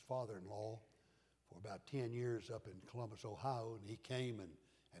father-in-law for about 10 years up in Columbus, Ohio, and he came and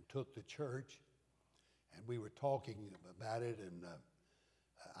took the church, and we were talking about it, and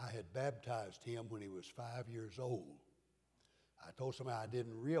I had baptized him when he was 5 years old. I told somebody I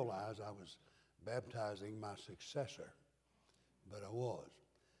didn't realize I was baptizing my successor, but I was.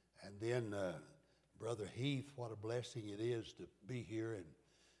 And then Brother Heath, what a blessing it is to be here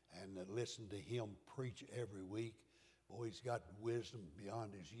and listen to him preach every week. Boy, he's got wisdom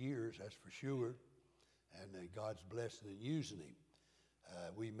beyond his years, that's for sure. And God's blessing and using him.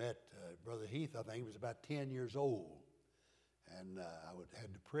 We met Brother Heath, I think he was about 10 years old. And I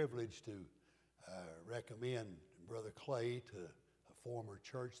had the privilege to recommend Brother Clay to a former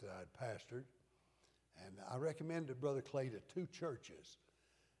church that I had pastored. And I recommended Brother Clay to two churches.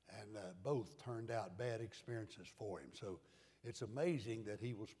 And both turned out bad experiences for him. So it's amazing that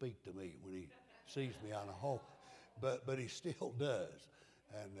he will speak to me when he sees me on the hall. But he still does.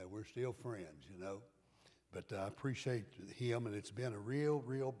 And we're still friends, you know. But I appreciate him, and it's been a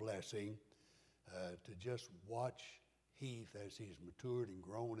real blessing to just watch Heath as he's matured and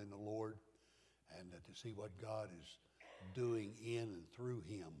grown in the Lord, and to see what God is doing in and through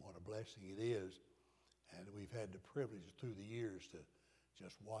him. What a blessing it is. And we've had the privilege through the years to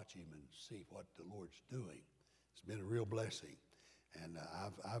just watch him and see what the Lord's doing. It's been a real blessing, and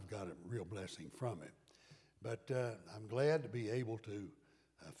I've got a real blessing from it. But I'm glad to be able to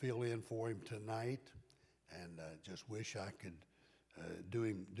fill in for him tonight. And just wish I could do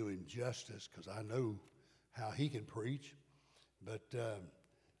him justice, because I know how he can preach. But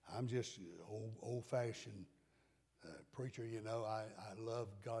I'm just old-fashioned preacher, you know. I love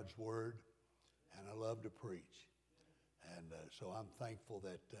God's word, and I love to preach. And so I'm thankful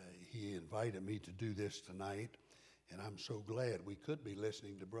that he invited me to do this tonight. And I'm so glad we could be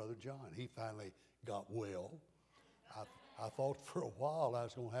listening to Brother John. He finally got well. I thought for a while I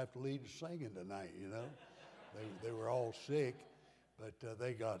was going to have to lead the singing tonight, you know. They were all sick, but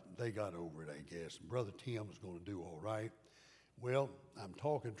they got over it, I guess. And Brother Tim's going to do all right. Well, I'm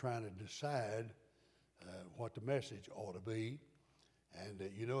trying to decide what the message ought to be. And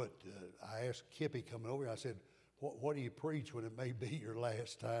you know it. I asked Kippy coming over. I said, "What do you preach when it may be your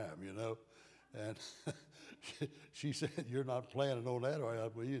last time?" You know, and she said, "You're not planning on that." Or,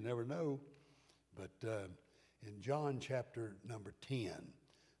 well, you never know. But in John chapter number 10,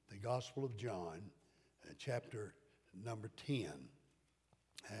 the Gospel of John. Chapter number 10.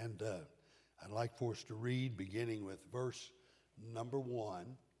 And I'd like for us to read beginning with verse number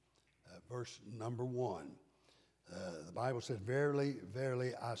 1. Verse number 1. The Bible said, "Verily,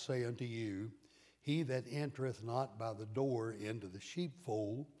 verily, I say unto you, he that entereth not by the door into the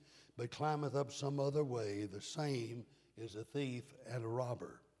sheepfold, but climbeth up some other way, the same is a thief and a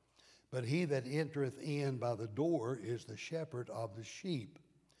robber. But he that entereth in by the door is the shepherd of the sheep.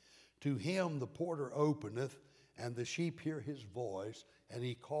 To him the porter openeth, and the sheep hear his voice, and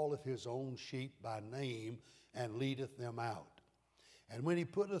he calleth his own sheep by name, and leadeth them out. And when he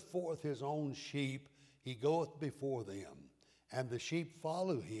putteth forth his own sheep, he goeth before them, and the sheep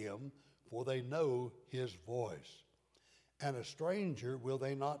follow him, for they know his voice. And a stranger will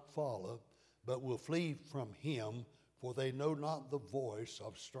they not follow, but will flee from him, for they know not the voice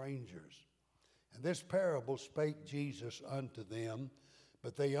of strangers. And this parable spake Jesus unto them,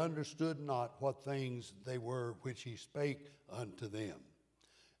 but they understood not what things they were which he spake unto them.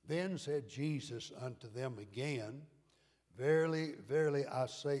 Then said Jesus unto them again, Verily, verily, I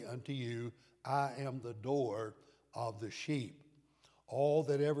say unto you, I am the door of the sheep. All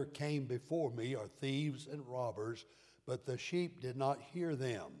that ever came before me are thieves and robbers, but the sheep did not hear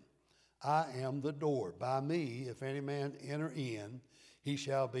them. I am the door. By me, if any man enter in, he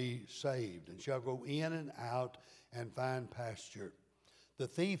shall be saved, and shall go in and out and find pasture. The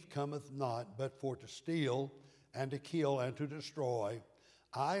thief cometh not, but for to steal, and to kill, and to destroy.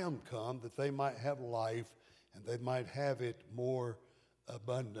 I am come that they might have life, and they might have it more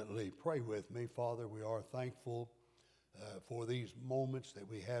abundantly. Pray with me. Father, we are thankful for these moments that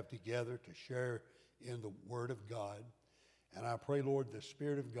we have together to share in the Word of God. And I pray, Lord, the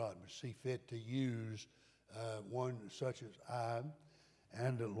Spirit of God would see fit to use one such as I.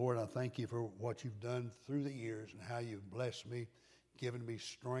 And Lord, I thank you for what you've done through the years and how you've blessed me, given me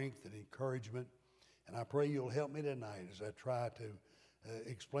strength and encouragement. And I pray you'll help me tonight as I try to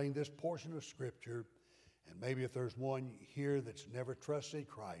explain this portion of Scripture. And maybe if there's one here that's never trusted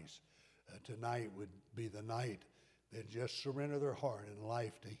Christ, tonight would be the night that just surrender their heart and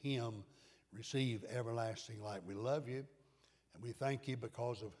life to Him, receive everlasting life. We love you, and we thank you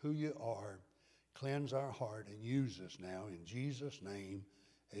because of who you are. Cleanse our heart and use us now. In Jesus' name,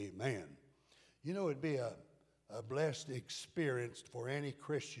 amen. You know, it'd be a a blessed experience for any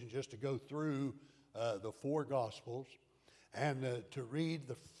Christian just to go through the four Gospels and to read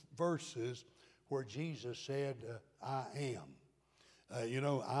the verses where Jesus said, I am.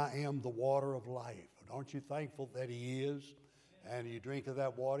 I am the water of life. Aren't you thankful that He is? And you drink of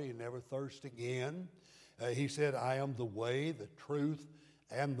that water, you never thirst again. He said, I am the way, the truth,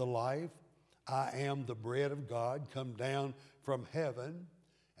 and the life. I am the bread of God come down from heaven.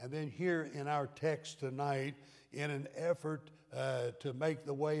 And then here in our text tonight, in an effort to make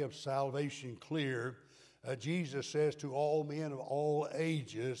the way of salvation clear, Jesus says to all men of all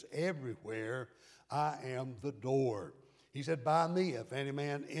ages, everywhere, I am the door. He said, by me, if any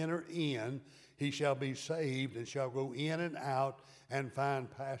man enter in, he shall be saved and shall go in and out and find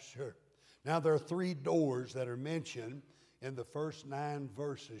pasture. Now there are three doors that are mentioned in the first 9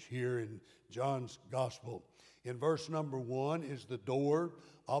 verses here in John's Gospel. In verse number 1 is the door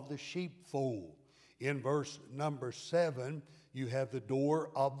of the sheepfold. In verse number 7, you have the door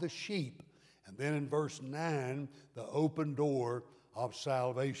of the sheep. And then in verse 9, the open door of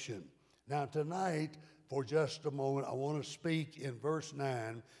salvation. Now tonight, for just a moment, I want to speak in verse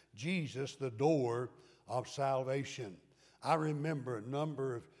 9, Jesus, the door of salvation. I remember a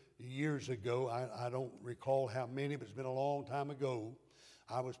number of years ago, I don't recall how many, but it's been a long time ago,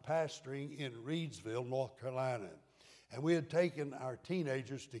 I was pastoring in Reidsville, North Carolina. And we had taken our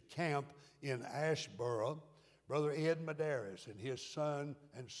teenagers to camp in Asheboro. Brother Ed Medeiros and his son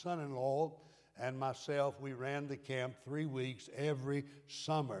and son-in-law and myself, we ran the camp 3 weeks every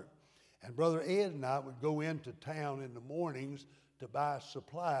summer. And Brother Ed and I would go into town in the mornings to buy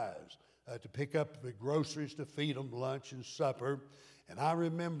supplies, to pick up the groceries to feed them lunch and supper. And I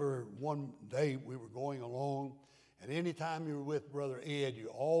remember one day we were going along, and anytime you were with Brother Ed, you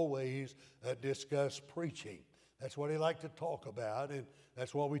always discuss preaching. That's what he liked to talk about, and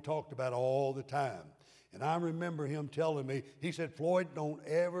that's what we talked about all the time. And I remember him telling me, he said, Floyd, don't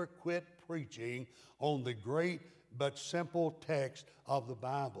ever quit preaching on the great but simple text of the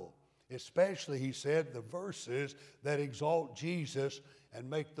Bible. Especially, he said, the verses that exalt Jesus and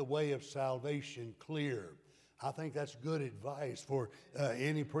make the way of salvation clear. I think that's good advice for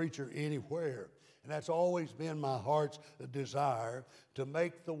any preacher anywhere. And that's always been my heart's desire, to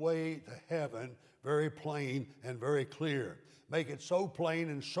make the way to heaven very plain and very clear. Make it so plain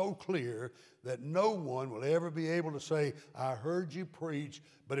and so clear that no one will ever be able to say, I heard you preach,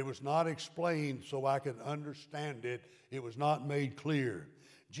 but it was not explained so I could understand it. It was not made clear.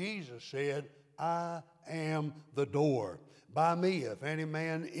 Jesus said, I am the door. By me, if any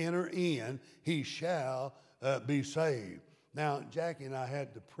man enter in, he shall be saved. Now, Jackie and I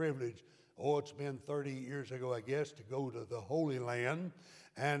had the privilege, it's been 30 years ago, I guess, to go to the Holy Land.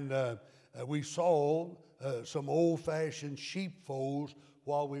 And we saw some old-fashioned sheepfolds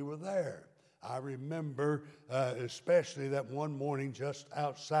while we were there. I remember especially that one morning just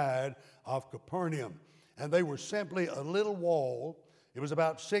outside of Capernaum. And they were simply a little wall. It was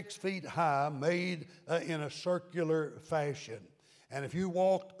about 6 feet high, made in a circular fashion. And if you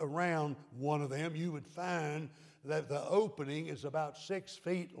walked around one of them, you would find that the opening is about 6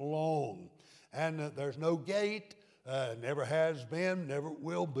 feet long. And there's no gate, never has been, never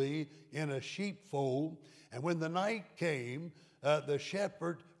will be, in a sheepfold. And when the night came, the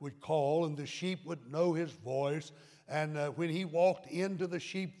shepherd would call and the sheep would know his voice. And when he walked into the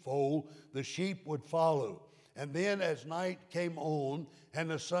sheepfold, the sheep would follow. And then as night came on and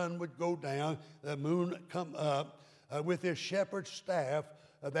the sun would go down, the moon come up, with his shepherd's staff,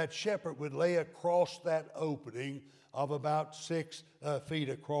 that shepherd would lay across that opening of about 6 feet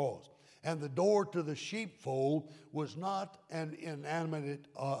across. And the door to the sheepfold was not an inanimate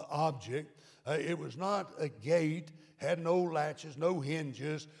object. It was not a gate, had no latches, no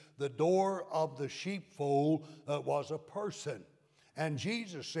hinges. The door of the sheepfold was a person. And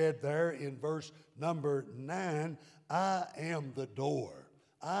Jesus said there in verse number 9, I am the door.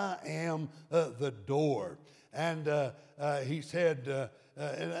 I am the door. And he said,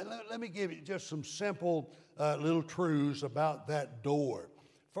 and let me give you just some simple little truths about that door.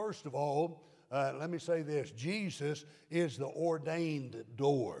 First of all, let me say this. Jesus is the ordained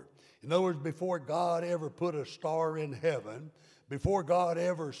door. In other words, before God ever put a star in heaven, before God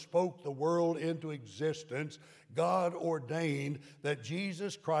ever spoke the world into existence, God ordained that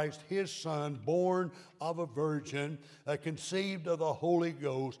Jesus Christ, his Son, born of a virgin, conceived of the Holy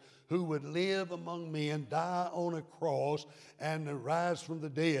Ghost, who would live among men, die on a cross, and rise from the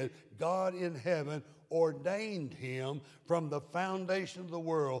dead. God in heaven ordained him from the foundation of the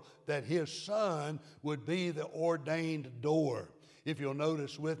world that his Son would be the ordained door. If you'll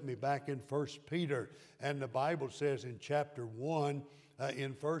notice with me back in 1 Peter, and the Bible says in chapter 1,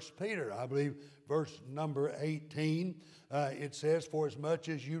 in 1 Peter, I believe, verse number 18. It says, "For as much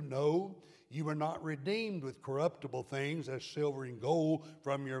as you know, you were not redeemed with corruptible things as silver and gold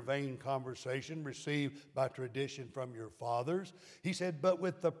from your vain conversation received by tradition from your fathers." He said, "But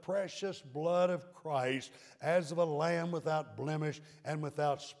with the precious blood of Christ, as of a lamb without blemish and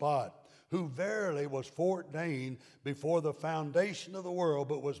without spot, who verily was foreordained before the foundation of the world,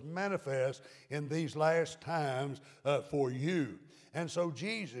 but was manifest in these last times for you." And so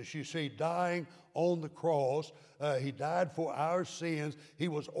Jesus, you see, dying on the cross, he died for our sins. He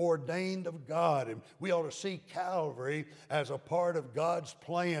was ordained of God. And we ought to see Calvary as a part of God's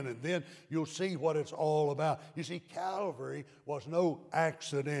plan. And then you'll see what it's all about. You see, Calvary was no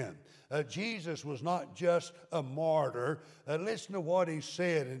accident. Jesus was not just a martyr. Listen to what he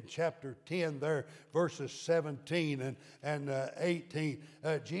said in chapter 10 there, verses 17 and 18.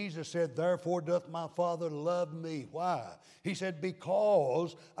 Jesus said, "Therefore doth my Father love me." Why? He said,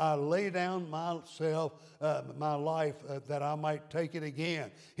 "Because I lay down myself, my life, that I might take it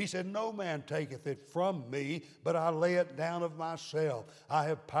again." He said, "No man taketh it from me, but I lay it down of myself. I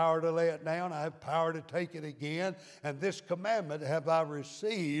have power to lay it down. I have power to take it again. And this commandment have I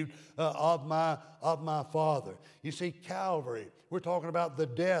received of my Father." You see, Calvary, we're talking about the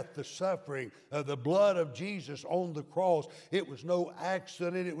death, the suffering, the blood of Jesus on the cross. It was no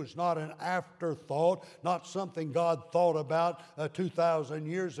accident. It was not an afterthought, not something God thought about 2,000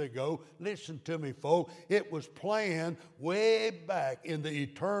 years ago. Listen to me, folks. It was planned way back in the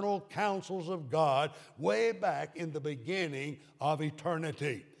eternal counsels of God, way back in the beginning of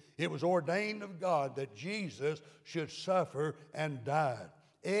eternity. It was ordained of God that Jesus should suffer and die.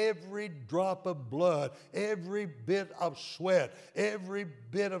 Every drop of blood, every bit of sweat, every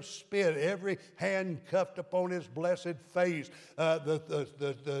bit of spit, every hand cuffed upon his blessed face,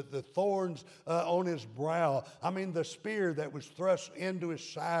 the thorns on his brow, the spear that was thrust into his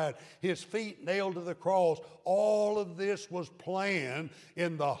side, his feet nailed to the cross, all of this was planned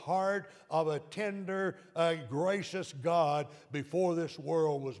in the heart of a tender, gracious God before this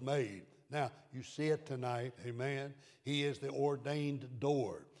world was made. Now, you see it tonight, amen? He is the ordained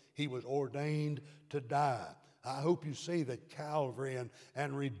door. He was ordained to die. I hope you see that Calvary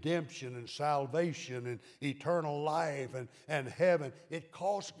and redemption and salvation and eternal life and heaven, it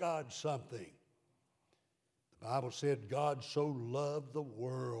cost God something. The Bible said God so loved the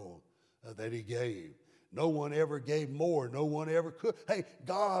world that he gave. No one ever gave more. No one ever could. Hey,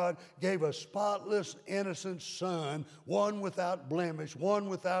 God gave a spotless, innocent son, one without blemish, one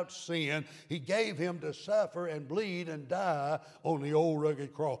without sin. He gave him to suffer and bleed and die on the old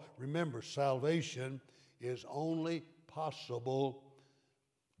rugged cross. Remember, salvation is only possible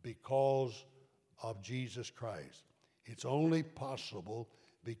because of Jesus Christ. It's only possible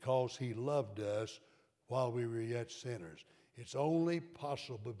because he loved us while we were yet sinners. It's only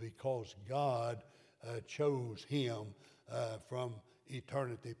possible because God chose him from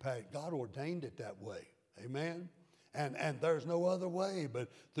eternity past. God ordained it that way. Amen? And there's no other way but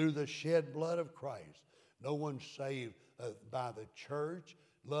through the shed blood of Christ. No one's saved by the church.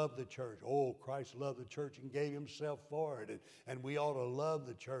 Love the church. Oh, Christ loved the church and gave himself for it. And we ought to love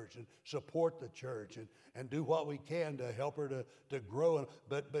the church and support the church and do what we can to help her to grow.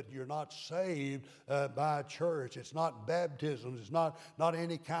 But you're not saved by a church. It's not baptisms. It's not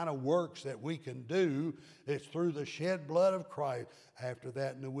any kind of works that we can do. It's through the shed blood of Christ. After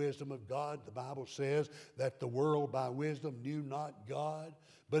that, in the wisdom of God, the Bible says that the world by wisdom knew not God.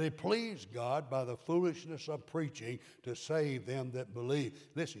 But it pleased God by the foolishness of preaching to save them that believe.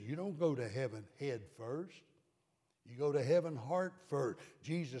 Listen, you don't go to heaven head first. You go to heaven heart first.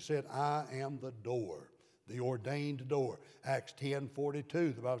 Jesus said, "I am the door," the ordained door. Acts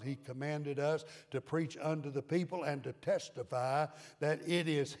 10:42, the Bible, he commanded us to preach unto the people and to testify that it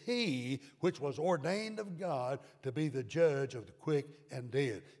is he which was ordained of God to be the judge of the quick and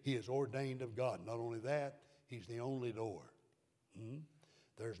dead. He is ordained of God. Not only that, he's the only door.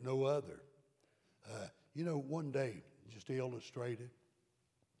 There's no other. One day, just to illustrate it,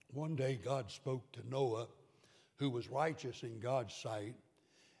 one day God spoke to Noah, who was righteous in God's sight,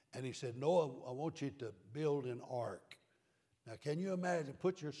 and he said, "Noah, I want you to build an ark." Now, can you imagine?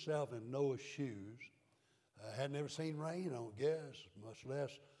 Put yourself in Noah's shoes. Had never seen rain, I don't guess, much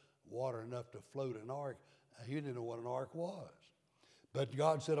less water enough to float an ark. He didn't know what an ark was. But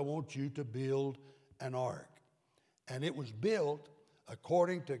God said, "I want you to build an ark." And it was built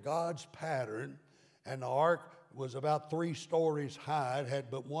according to God's pattern, and the ark was about 3 stories high. It had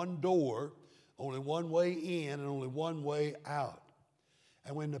but one door, only one way in and only one way out.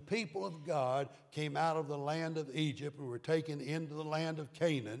 And when the people of God came out of the land of Egypt and were taken into the land of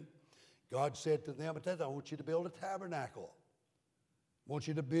Canaan, God said to them, "I want you to build a tabernacle." I want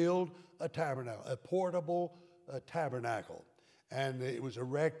you to build a tabernacle, a portable tabernacle. And it was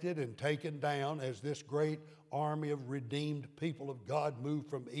erected and taken down as this great army of redeemed people of God moved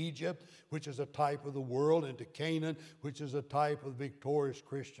from Egypt, which is a type of the world, into Canaan, which is a type of victorious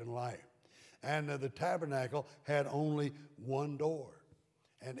Christian life. And the tabernacle had only one door.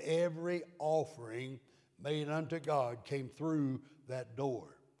 And every offering made unto God came through that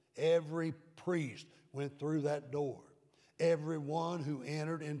door. Every priest went through that door. Everyone who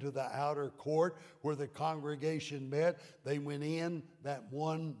entered into the outer court where the congregation met, they went in that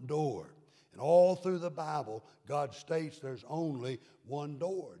one door. And all through the Bible, God states there's only one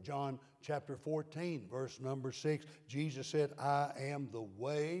door. John chapter 14, verse number 6, Jesus said, I am the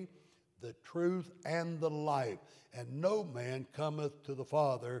way, the truth, and the life, and no man cometh to the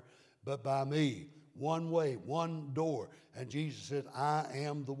Father but by me. One way, one door. And Jesus said, I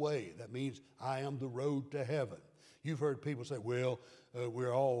am the way. That means I am the road to heaven. You've heard people say, well,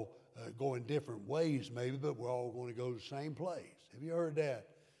 we're all going different ways maybe, but we're all going to go to the same place. Have you heard that?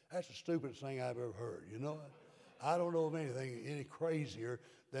 That's the stupidest thing I've ever heard, you know. I don't know of anything any crazier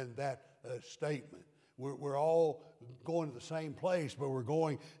than that statement. We're all going to the same place, but we're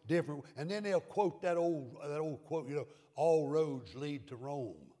going different. And then they'll quote that old quote, you know, all roads lead to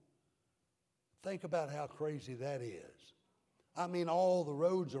Rome. Think about how crazy that is. I mean, all the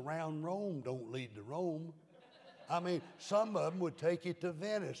roads around Rome don't lead to Rome. I mean, some of them would take you to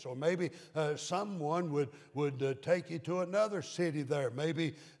Venice, or maybe someone would take you to another city there,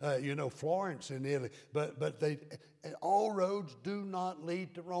 maybe, Florence in Italy. But all roads do not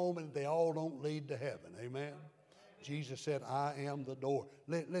lead to Rome, and they all don't lead to heaven. Amen? Jesus said, I am the door.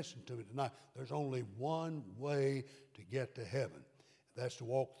 Listen to me tonight. There's only one way to get to heaven. That's to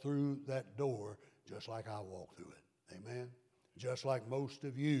walk through that door just like I walk through it. Amen? Just like most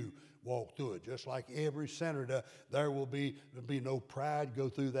of you walk through it. Just like every sinner, there'll be no pride go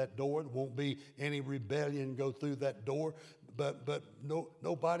through that door. There won't be any rebellion go through that door. But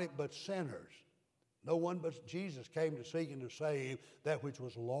nobody but sinners. No one but Jesus came to seek and to save that which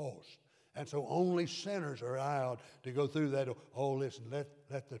was lost. And so only sinners are allowed to go through that door. Oh, listen,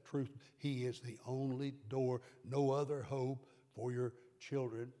 let the truth, He is the only door. No other hope for your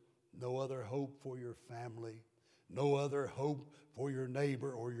children. No other hope for your family. No other hope for your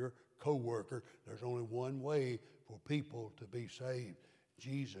neighbor or your co-worker. There's only one way for people to be saved.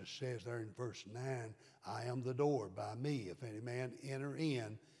 Jesus says there in verse 9, I am the door. By me, if any man enter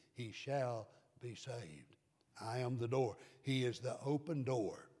in, he shall be saved. I am the door. He is the open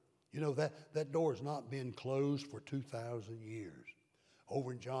door. You know, that door has not been closed for 2,000 years.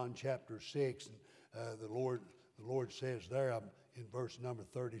 Over in John chapter 6, the Lord says there in verse number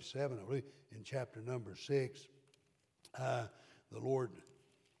 37, I believe, in chapter number 6, the Lord,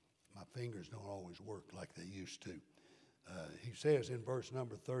 my fingers don't always work like they used to. He says in verse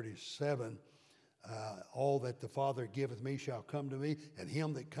number 37, all that the Father giveth me shall come to me, and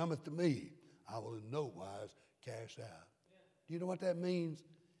him that cometh to me I will in no wise cast out. Do you know what that means?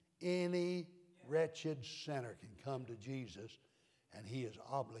 Any wretched sinner can come to Jesus, and he is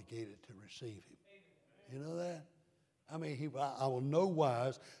obligated to receive him. You know that? I mean, I will no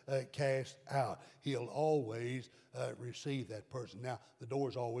wise cast out. He'll always receive that person. Now, the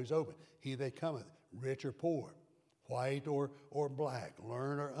door's always open. He that cometh, rich or poor, white or black,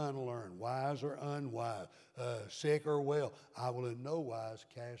 learned or unlearned, wise or unwise, sick or well, I will in no wise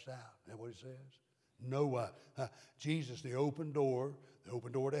cast out. Isn't that what he says? No wise. Jesus, the open door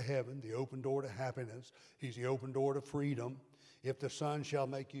to heaven, the open door to happiness. He's the open door to freedom. If the Son shall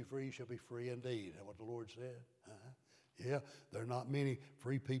make you free, you shall be free indeed. That's what the Lord said. Yeah, there are not many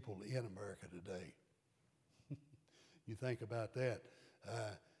free people in America today. You think about that.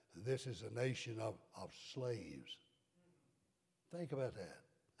 This is a nation of slaves. Think about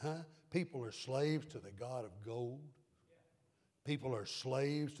that. People are slaves to the God of gold. People are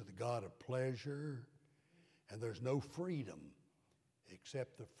slaves to the God of pleasure. And there's no freedom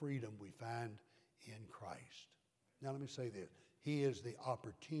except the freedom we find in Christ. Now let me say this. He is the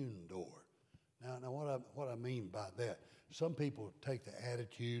opportune door. Now what I mean by that, some people take the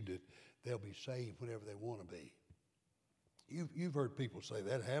attitude that they'll be saved whenever they want to be. You've heard people say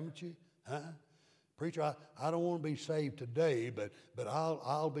that, haven't you? Preacher, I don't want to be saved today, but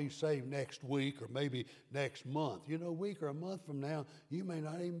I'll be saved next week or maybe next month. You know, a week or a month from now, you may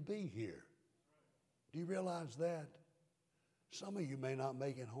not even be here. Do you realize that? Some of you may not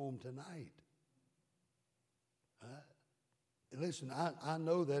make it home tonight. Listen, I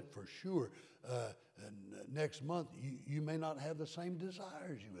know that for sure. Next month, you may not have the same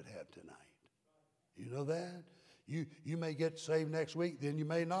desires you would have tonight. You know that? You may get saved next week, then you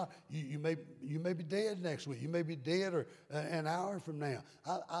may not. You may be dead next week. You may be dead or an hour from now.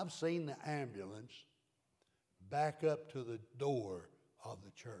 I've seen the ambulance back up to the door of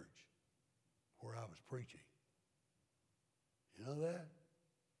the church where I was preaching. You know that?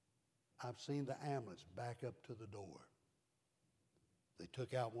 I've seen the ambulance back up to the door. They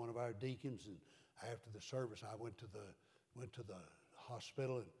took out one of our deacons, and after the service, I went to the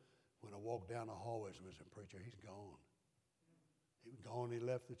hospital, and when I walked down the hallway, I said, "Preacher, he's gone. He was gone. He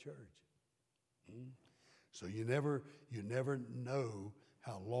left the church." So you never know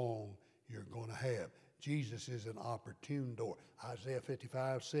how long you're going to have. Jesus is an opportune door. Isaiah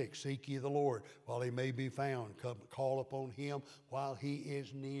 55:6, "Seek ye the Lord while he may be found. Come, call upon him while he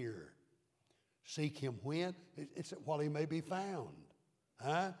is near." Seek him when? It's while he may be found.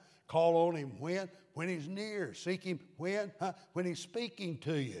 Huh? Call on him when? When he's near. Seek him when? Huh? When he's speaking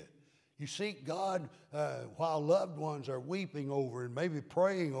to you. You seek God while loved ones are weeping over and maybe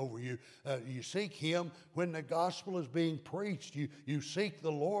praying over you. You seek him when the gospel is being preached. You seek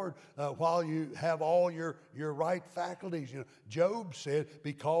the Lord while you have all your right faculties. You know, Job said,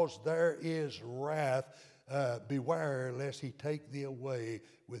 "Because there is wrath, beware lest he take thee away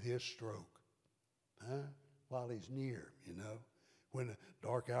with his stroke." While he's near, you know. When the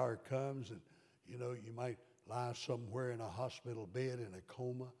dark hour comes and, you know, you might lie somewhere in a hospital bed in a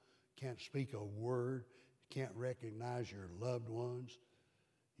coma, can't speak a word, can't recognize your loved ones.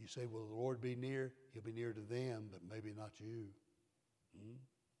 You say, "Will the Lord be near?" He'll be near to them, but maybe not you.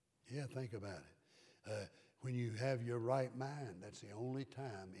 Yeah, think about it. When you have your right mind, that's the only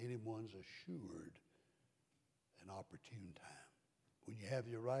time anyone's assured an opportune time. When you have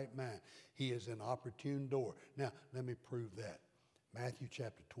your right mind, he is an opportune door. Now, let me prove that. Matthew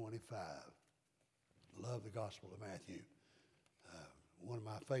chapter 25. Love the Gospel of Matthew. One of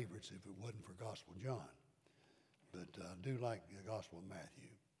my favorites if it wasn't for Gospel of John. But I do like the Gospel of Matthew.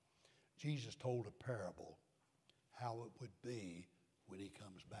 Jesus told a parable how it would be when he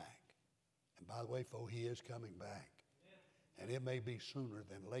comes back. And by the way, folks, he is coming back. And it may be sooner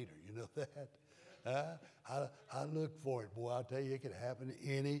than later. You know that? I look for it. Boy, I'll tell you, it could happen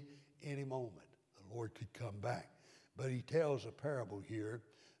any moment. The Lord could come back. But he tells a parable here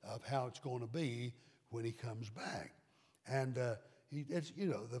of how it's going to be when he comes back. And it's, you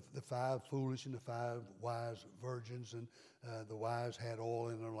know, the 5 foolish and the 5 wise virgins. And the wise had oil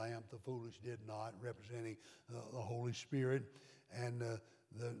in their lamp. The foolish did not, representing the Holy Spirit. And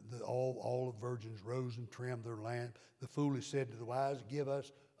all the virgins rose and trimmed their lamp. The foolish said to the wise, "Give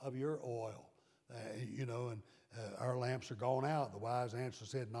us of your oil." You know, and our lamps are gone out. The wise answer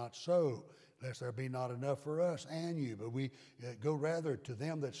said, "Not so, lest there be not enough for us and you. But we go rather to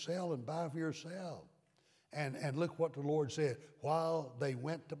them that sell and buy for yourself." And look what the Lord said. While they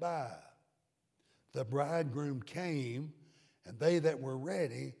went to buy, the bridegroom came, and they that were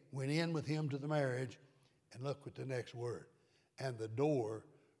ready went in with him to the marriage. And look at the next word. And the door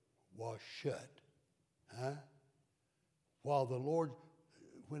was shut. When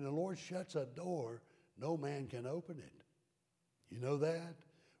the Lord shuts a door, no man can open it. You know that?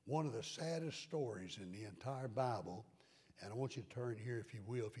 One of the saddest stories in the entire Bible, and I want you to turn here if you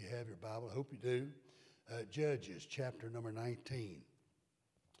will, if you have your Bible. I hope you do. Judges chapter number 19.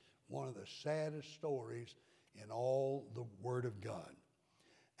 One of the saddest stories in all the Word of God.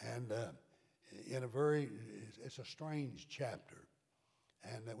 And it's a strange chapter.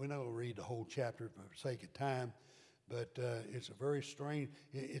 And we're not going to read the whole chapter for the sake of time. But it's a very strange,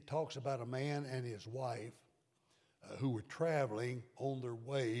 it talks about a man and his wife who were traveling on their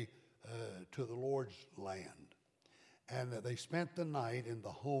way to the Lord's land. And they spent the night in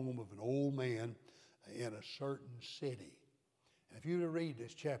the home of an old man in a certain city. And if you were to read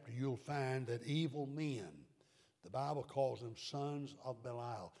this chapter, you'll find that evil men, the Bible calls them sons of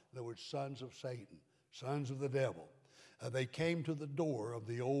Belial, in other words, sons of Satan, sons of the devil. They came to the door of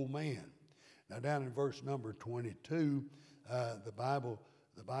the old man. Now down in verse number 22, the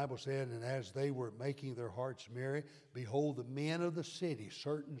Bible said, "And as they were making their hearts merry, behold, the men of the city,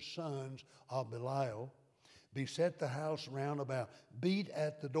 certain sons of Belial, beset the house round about, beat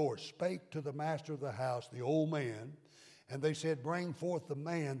at the door, spake to the master of the house, the old man, and they said, Bring forth the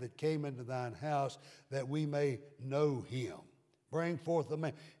man that came into thine house, that we may know him." Bring forth the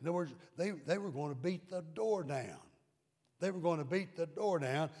man. In other words, they were going to beat the door down. They were going to beat the door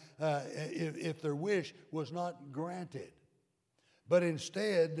down if their wish was not granted. But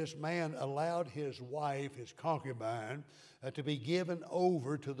instead, this man allowed his wife, his concubine, to be given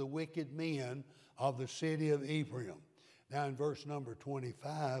over to the wicked men of the city of Ephraim. Now in verse number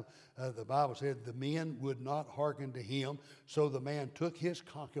 25, the Bible said the men would not hearken to him. So the man took his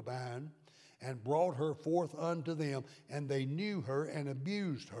concubine and brought her forth unto them. And they knew her and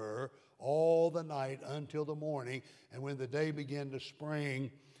abused her all the night until the morning. And when the day began to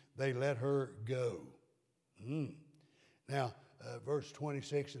spring, they let her go. Now, verse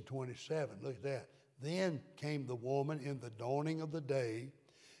 26 and 27, look at that. Then came the woman in the dawning of the day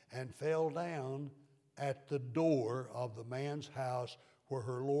and fell down at the door of the man's house where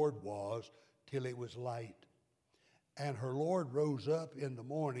her Lord was till it was light. And her Lord rose up in the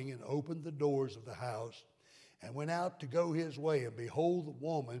morning and opened the doors of the house and went out to go his way. And behold, the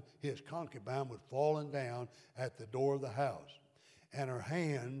woman, his concubine, was fallen down at the door of the house. And her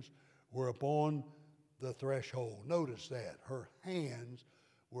hands were upon the threshold. Notice that. Her hands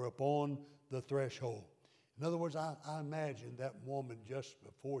were upon the threshold. In other words, I imagine that woman just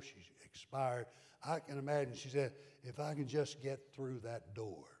before she expired, I can imagine she said, if I can just get through that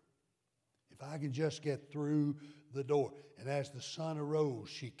door. If I can just get through the door. And as the sun arose,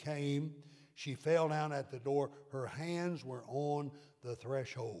 she came. She fell down at the door. Her hands were on the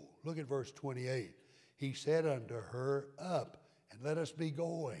threshold. Look at verse 28. He said unto her, Up, and let us be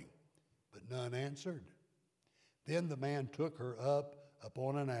going. But none answered. Then the man took her up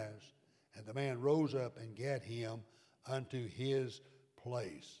upon an ass, and the man rose up and gat him unto his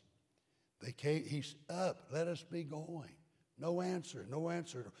place. They came, he's up, let us be going. No answer, no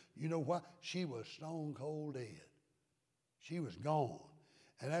answer. You know what? She was stone cold dead. She was gone.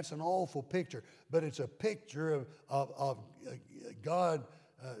 And that's an awful picture, but it's a picture of God,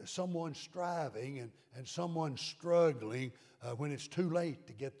 someone striving and someone struggling when it's too late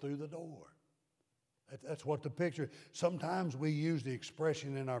to get through the door. That's what the picture. Sometimes we use the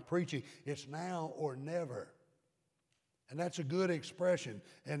expression in our preaching, it's now or never. And that's a good expression,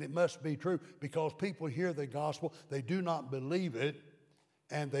 and it must be true because people hear the gospel, they do not believe it,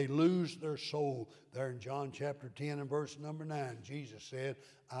 and they lose their soul. There in John chapter 10 and verse number 9, Jesus said,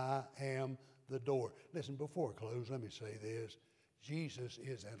 I am the door. Listen, before I close, let me say this. Jesus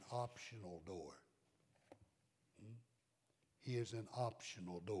is an optional door. He is an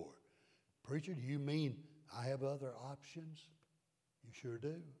optional door. Preacher, do you mean I have other options? You sure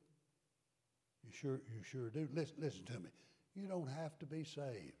do. You sure do. Listen to me. You don't have to be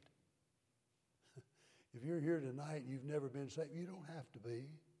saved. If you're here tonight and you've never been saved, you don't have to be.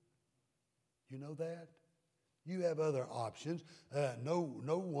 You know that? You have other options.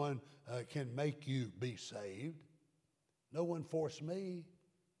 No one can make you be saved. No one forced me.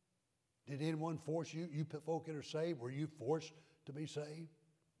 Did anyone force you? You folk that are saved, were you forced to be saved?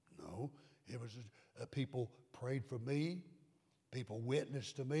 No. It was people prayed for me. People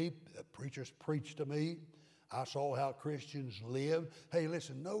witnessed to me. Preachers preached to me. I saw how Christians lived. Hey,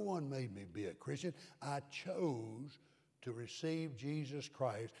 listen, no one made me be a Christian. I chose to receive Jesus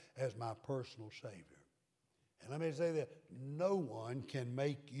Christ as my personal Savior. And let me say that no one can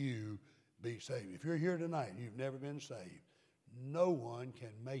make you be saved. If you're here tonight and you've never been saved, no one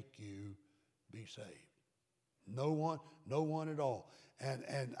can make you be saved. No one at all.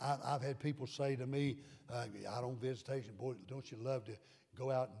 And I've had people say to me, out on visitation, boy, don't you love to go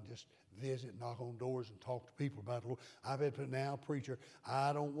out and just visit, knock on doors and talk to people about the Lord. I've had people, now, preacher,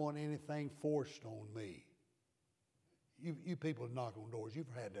 I don't want anything forced on me. You people knock on doors,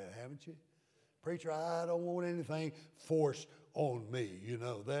 you've had that, haven't you? Preacher, I don't want anything forced on me, you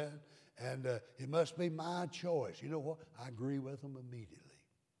know that? And it must be my choice. You know what? I agree with them immediately.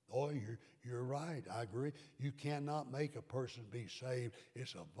 Oh, you're right. I agree. You cannot make a person be saved.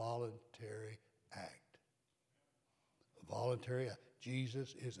 It's a voluntary act. A voluntary act.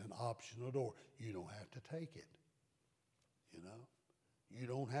 Jesus is an optional door. You don't have to take it. You know? You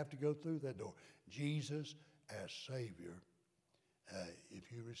don't have to go through that door. Jesus as Savior,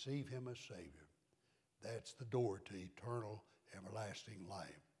 if you receive Him as Savior, that's the door to eternal, everlasting life.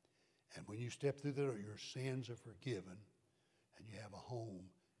 And when you step through the door, your sins are forgiven and you have a home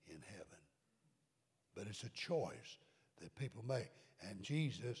in heaven. But it's a choice that people make. And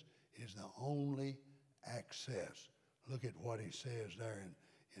Jesus is the only access. Look at what he says there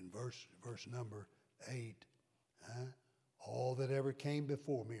in verse number 8. All that ever came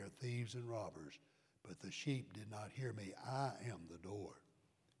before me are thieves and robbers, but the sheep did not hear me. I am the door.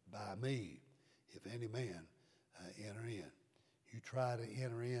 By me, if any man enter in. You try to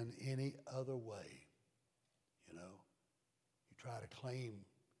enter in any other way, you know. You try to claim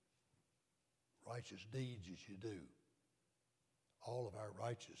righteous deeds as you do. All of our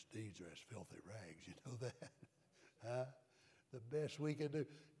righteous deeds are as filthy rags, you know that? The best we can do,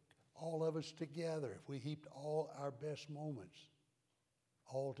 all of us together, if we heaped all our best moments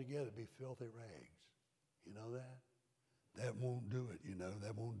all together, be filthy rags. You know that? That won't do it, you know.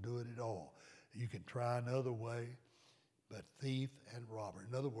 That won't do it at all. You can try another way, but thief and robber.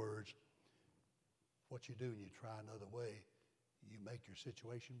 In other words, what you do when you try another way, you make your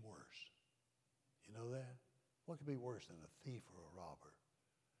situation worse. You know that? What could be worse than a thief or a robber?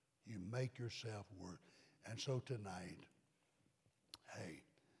 You make yourself worse. And so tonight, hey,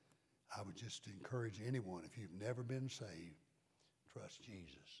 I would just encourage anyone, if you've never been saved, trust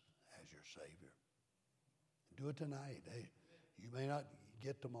Jesus as your Savior. Do it tonight. Hey, you may not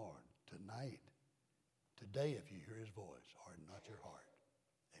get tomorrow. Tonight, today, if you hear his voice, harden not your heart.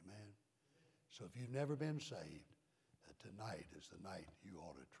 Amen. So if you've never been saved, tonight is the night you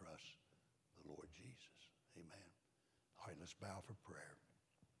ought to trust the Lord Jesus. Amen. All right, let's bow for prayer.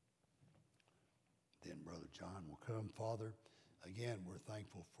 Then Brother John will come. Father, again, we're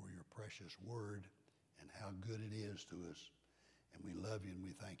thankful for your precious word and how good it is to us. And we love you and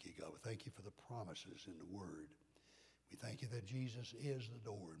we thank you, God. We thank you for the promises in the word. We thank you that Jesus is the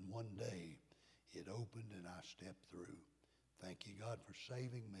door, and one day it opened and I stepped through. Thank you, God, for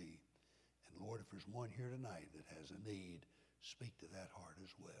saving me. And Lord, if there's one here tonight that has a need, speak to that heart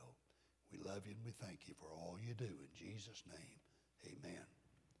as well. We love you and we thank you for all you do. In Jesus' name, amen.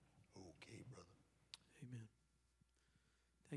 Okay, brother. Amen.